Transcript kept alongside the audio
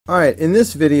Alright, in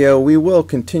this video we will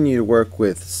continue to work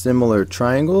with similar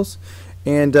triangles,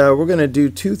 and we're going to do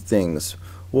two things.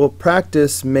 We'll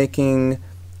practice making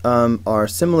our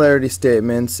similarity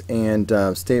statements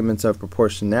and statements of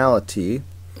proportionality,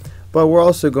 but we're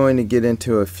also going to get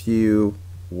into a few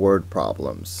word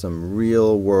problems, some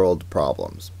real world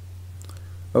problems.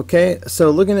 Okay, so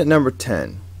looking at number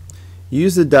 10,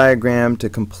 use the diagram to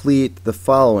complete the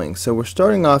following. So we're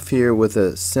starting off here with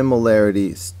a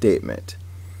similarity statement.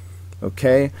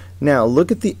 Okay, now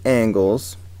look at the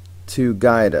angles to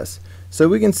guide us. So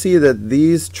we can see that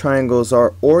these triangles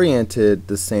are oriented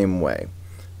the same way.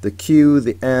 The Q,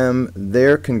 the M,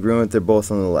 they're congruent, they're both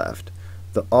on the left.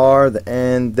 The R, the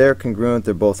N, they're congruent,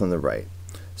 they're both on the right.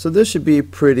 So this should be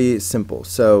pretty simple.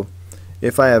 So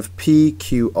if I have P,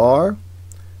 Q, R,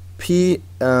 P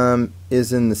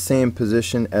is in the same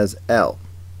position as L.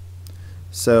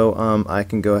 So I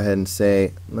can go ahead and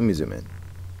say, let me zoom in.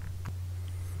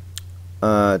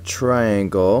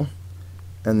 Triangle,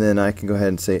 and then I can go ahead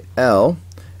and say L,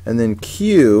 and then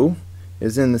Q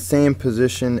is in the same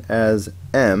position as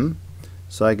M,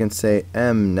 so I can say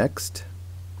M next.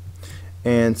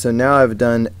 And so now I've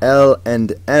done L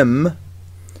and M,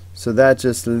 so that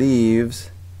just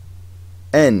leaves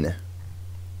N.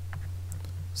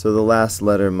 So the last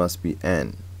letter must be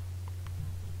N.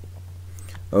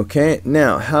 Okay,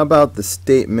 now how about the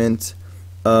statement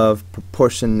of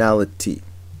proportionality?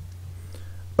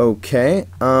 Okay,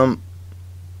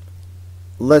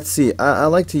 let's see. I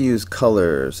like to use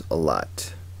colors a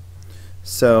lot.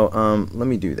 So let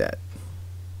me do that.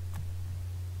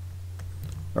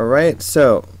 Alright,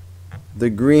 so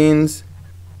the greens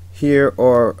here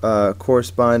are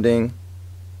corresponding,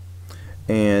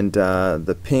 and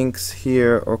the pinks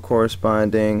here are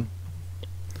corresponding,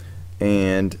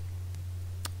 and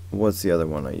what's the other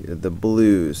one I use? The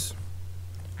blues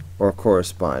are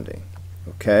corresponding.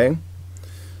 Okay?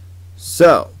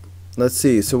 So, let's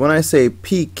see. So when I say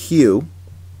PQ,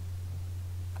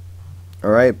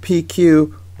 alright,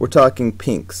 PQ, we're talking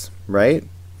pinks, right?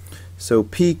 So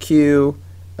PQ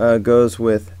goes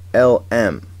with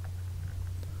LM.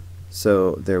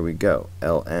 So there we go,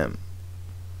 LM.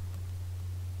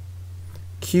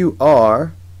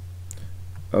 QR,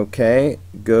 okay,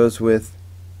 goes with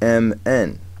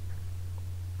MN.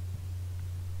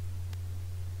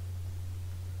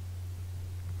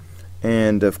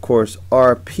 And of course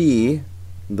RP,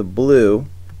 the blue,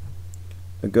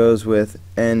 goes with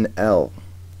NL.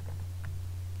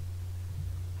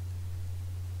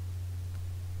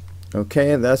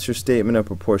 Okay, that's your statement of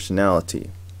proportionality.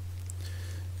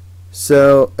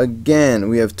 So again,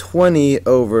 we have 20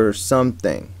 over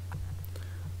something.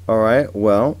 Alright,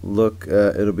 well, look,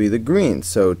 it'll be the green.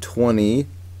 So 20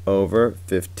 over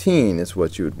 15 is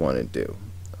what you would want to do.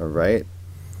 Alright,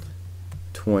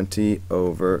 20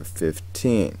 over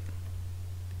 15.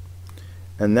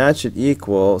 And that should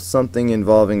equal something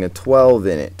involving a 12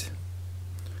 in it.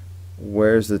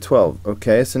 Where's the 12?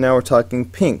 Okay, so now we're talking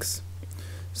pinks.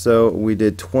 So we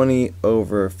did 20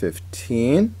 over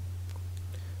 15.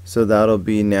 So that'll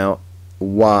be now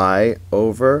y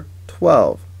over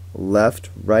 12. Left,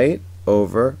 right,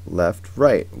 over, left,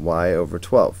 right. Y over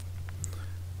 12.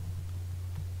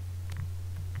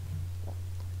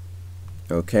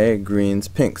 Okay, greens,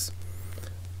 pinks.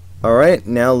 Alright,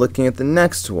 now looking at the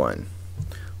next one.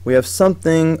 We have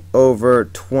something over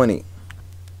 20.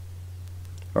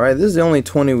 Alright, this is the only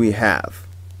 20 we have.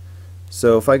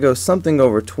 So if I go something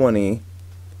over 20,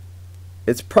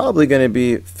 it's probably going to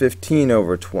be 15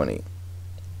 over 20.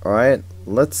 Alright,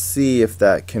 let's see if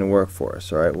that can work for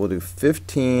us. Alright, we'll do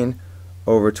 15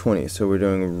 over 20. So we're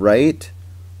doing right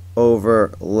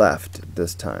over left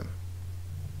this time.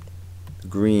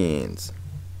 Greens.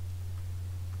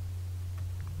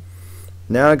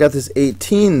 Now I got this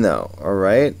 18 though,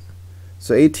 alright?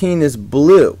 So 18 is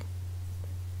blue.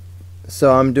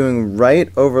 So I'm doing right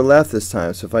over left this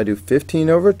time. So if I do 15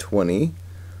 over 20,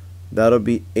 that'll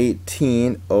be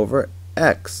 18 over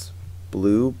X.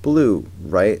 Blue, blue,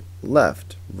 right,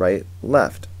 left, right,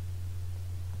 left.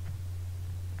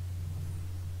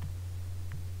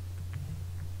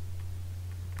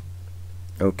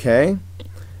 Okay?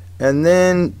 And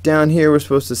then down here we're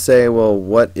supposed to say, well,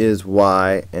 what is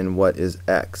y and what is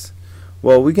x?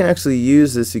 Well, we can actually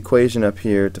use this equation up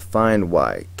here to find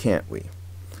y, can't we?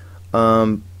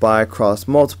 By cross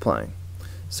multiplying.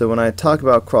 So when I talk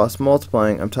about cross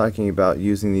multiplying, I'm talking about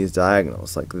using these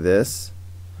diagonals like this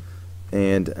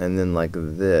and then like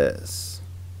this.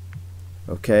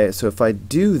 Okay, so if I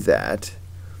do that,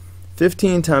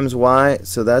 15 times y,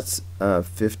 so that's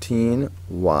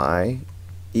 15y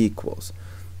equals.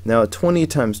 Now 20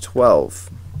 times 12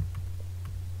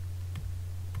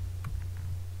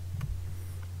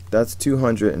 That's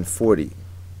 240.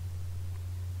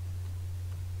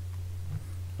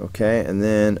 Okay, and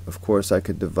then of course I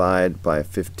could divide by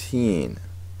 15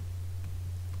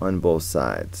 on both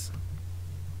sides.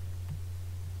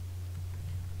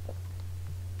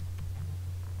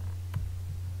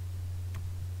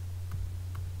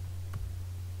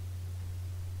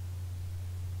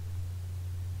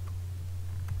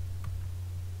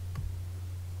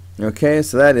 Okay,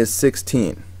 so that is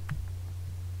 16.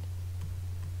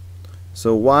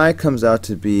 So y comes out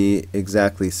to be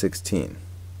exactly 16.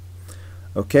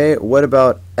 Okay, what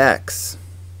about x?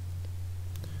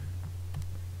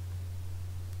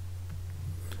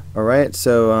 Alright,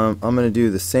 so I'm going to do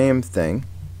the same thing.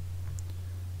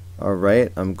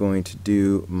 Alright, I'm going to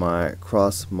do my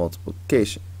cross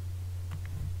multiplication.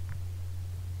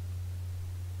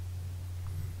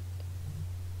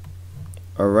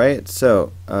 Alright,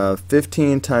 so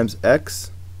 15 times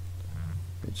x,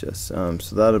 so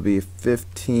that'll be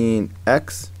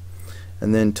 15x,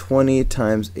 and then 20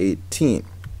 times 18.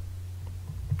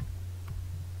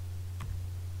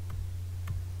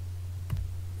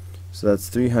 So that's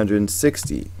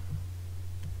 360.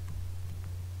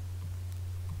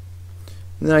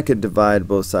 And then I could divide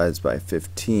both sides by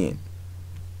 15.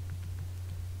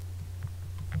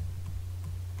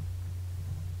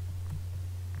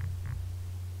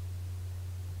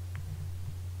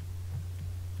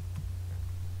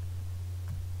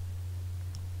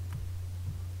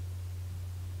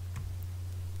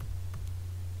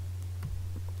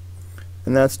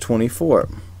 And that's 24.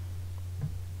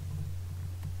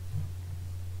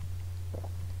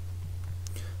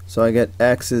 So I get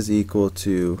x is equal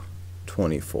to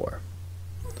 24.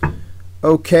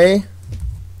 Okay,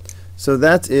 so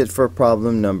that's it for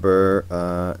problem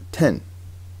number 10.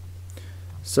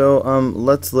 So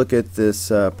let's look at this.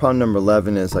 Problem number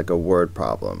 11 is like a word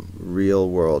problem, real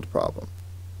world problem.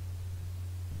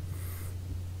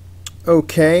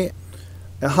 Okay,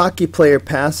 a hockey player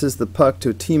passes the puck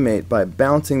to a teammate by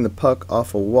bouncing the puck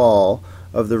off a wall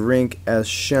of the rink as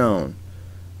shown.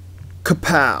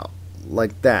 Kapow!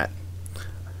 Like that.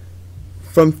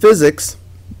 From physics,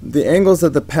 the angles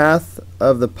that the path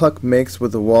of the puck makes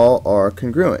with the wall are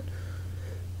congruent.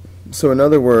 So in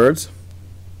other words,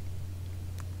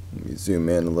 let me zoom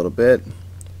in a little bit.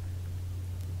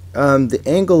 The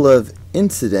angle of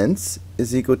incidence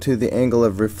is equal to the angle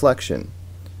of reflection.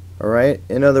 Alright?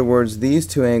 In other words, these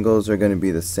two angles are going to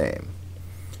be the same.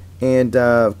 And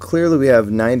clearly we have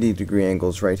 90-degree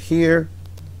angles right here.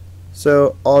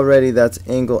 So already that's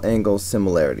angle-angle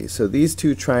similarity. So these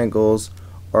two triangles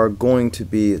are going to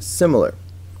be similar.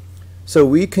 So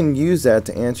we can use that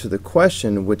to answer the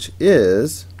question, which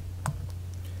is,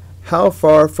 how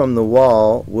far from the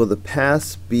wall will the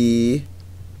pass be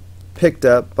picked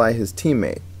up by his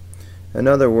teammate? In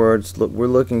other words, we're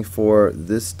looking for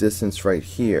this distance right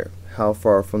here. How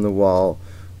far from the wall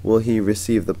will he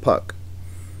receive the puck?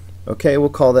 Okay, we'll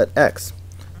call that x.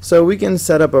 So we can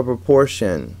set up a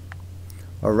proportion.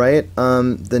 Alright,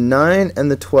 the 9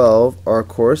 and the 12 are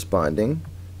corresponding,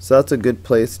 so that's a good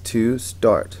place to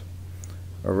start.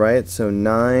 Alright, so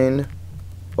 9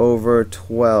 over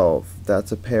 12,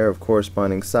 that's a pair of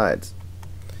corresponding sides.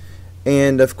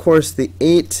 And of course the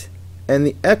 8 and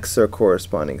the x are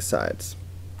corresponding sides.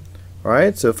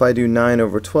 Alright, so if I do 9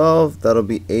 over 12, that'll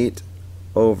be 8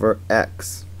 over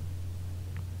x.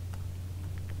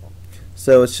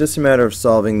 So it's just a matter of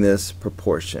solving this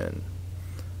proportion.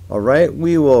 Alright,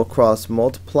 we will cross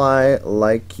multiply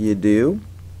like you do.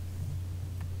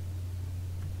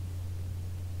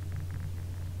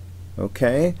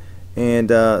 Okay, and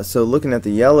so looking at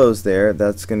the yellows there,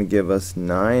 that's going to give us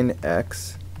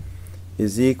 9x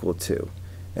is equal to.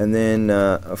 And then,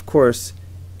 of course,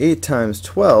 8 times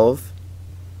 12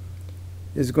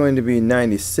 is going to be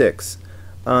 96.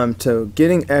 So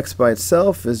getting x by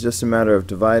itself is just a matter of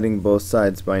dividing both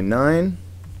sides by 9.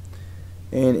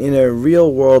 And in a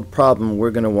real world problem,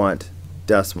 we're going to want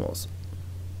decimals.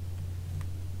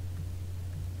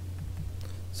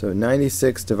 So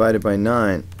 96 divided by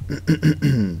 9.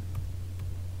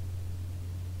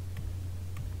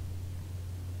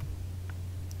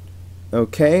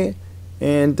 Okay,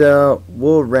 and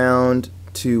we'll round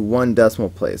to one decimal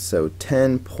place, so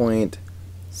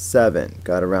 10.7.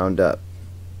 Got to round up.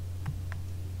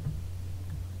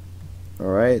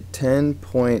 Alright,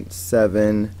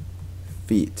 10.7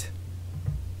 feet.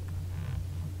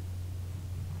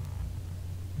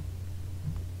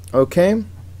 Okay.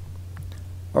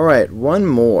 Alright, one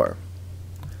more.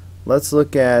 Let's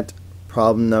look at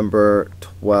problem number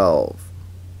 12.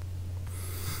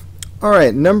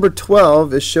 Alright, number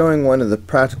 12 is showing one of the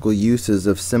practical uses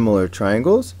of similar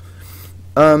triangles.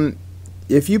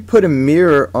 if you put a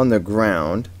mirror on the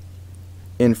ground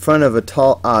in front of a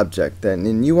tall object,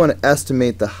 and you want to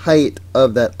estimate the height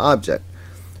of that object,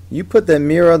 you put that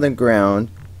mirror on the ground,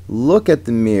 look at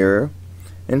the mirror,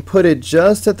 and put it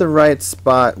just at the right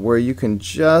spot where you can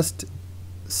just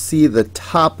see the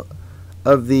top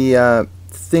of the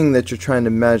thing that you're trying to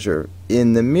measure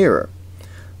in the mirror.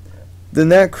 Then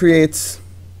that creates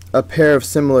a pair of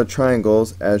similar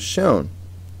triangles as shown.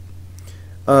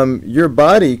 Your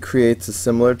body creates a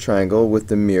similar triangle with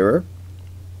the mirror,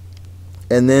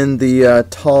 and then the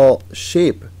tall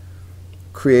shape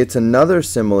creates another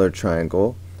similar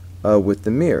triangle with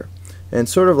the mirror. And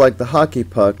sort of like the hockey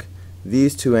puck,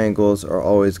 these two angles are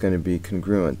always going to be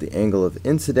congruent. The angle of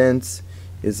incidence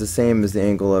is the same as the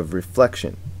angle of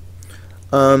reflection.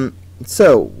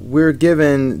 So we're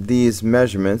given these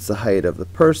measurements: the height of the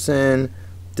person,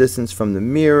 distance from the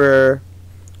mirror,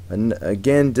 and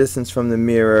again distance from the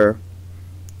mirror,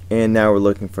 and now we're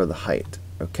looking for the height.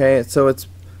 Okay, so it's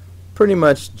pretty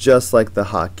much just like the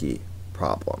hockey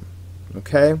problem.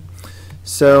 Okay,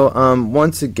 so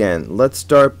once again, let's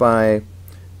start by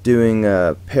doing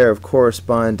a pair of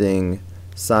corresponding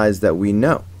sides that we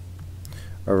know.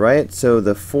 Alright, so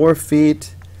the 4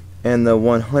 feet and the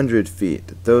 100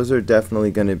 feet, those are definitely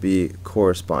going to be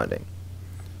corresponding.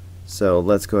 So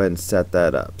let's go ahead and set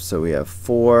that up. So we have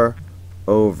 4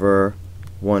 over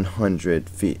 100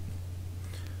 feet.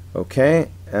 Okay,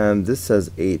 and this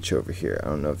says H over here. I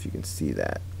don't know if you can see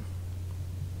that.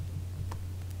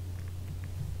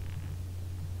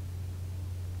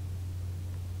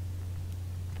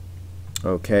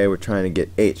 Okay, we're trying to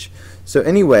get H. So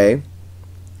anyway,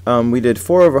 we did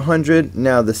 4 over 100.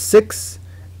 Now the 6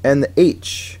 and the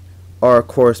H are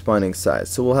corresponding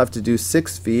sides. So we'll have to do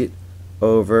 6 feet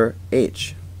over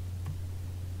H.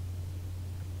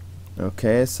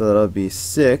 Okay, so that'll be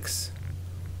 6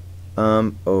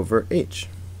 over H.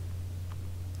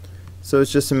 So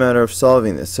it's just a matter of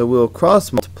solving this. So we'll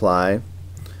cross multiply.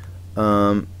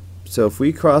 So if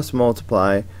we cross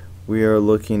multiply, we are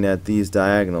looking at these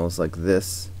diagonals like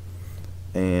this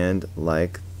and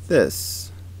like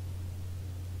this.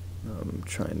 I'm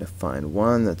trying to find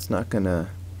one that's not going to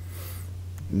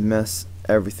mess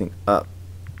everything up.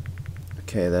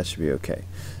 Okay, that should be okay.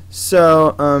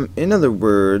 So in other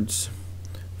words,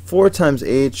 4 times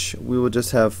H, we will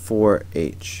just have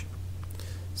 4H.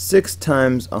 6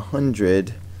 times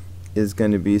 100 is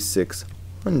going to be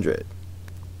 600.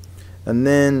 And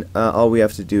then all we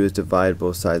have to do is divide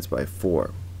both sides by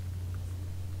 4.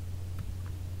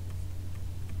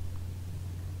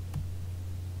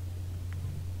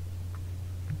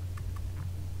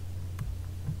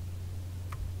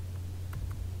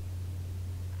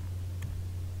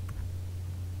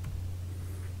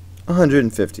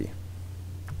 $150.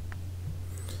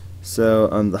 So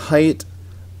the height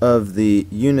of the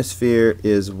unisphere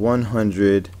is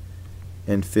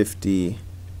 150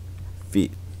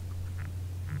 feet.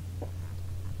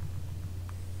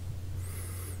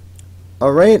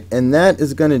 Alright, and that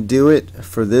is going to do it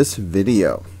for this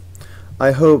video.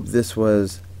 I hope this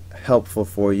was helpful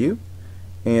for you,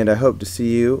 and I hope to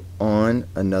see you on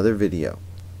another video.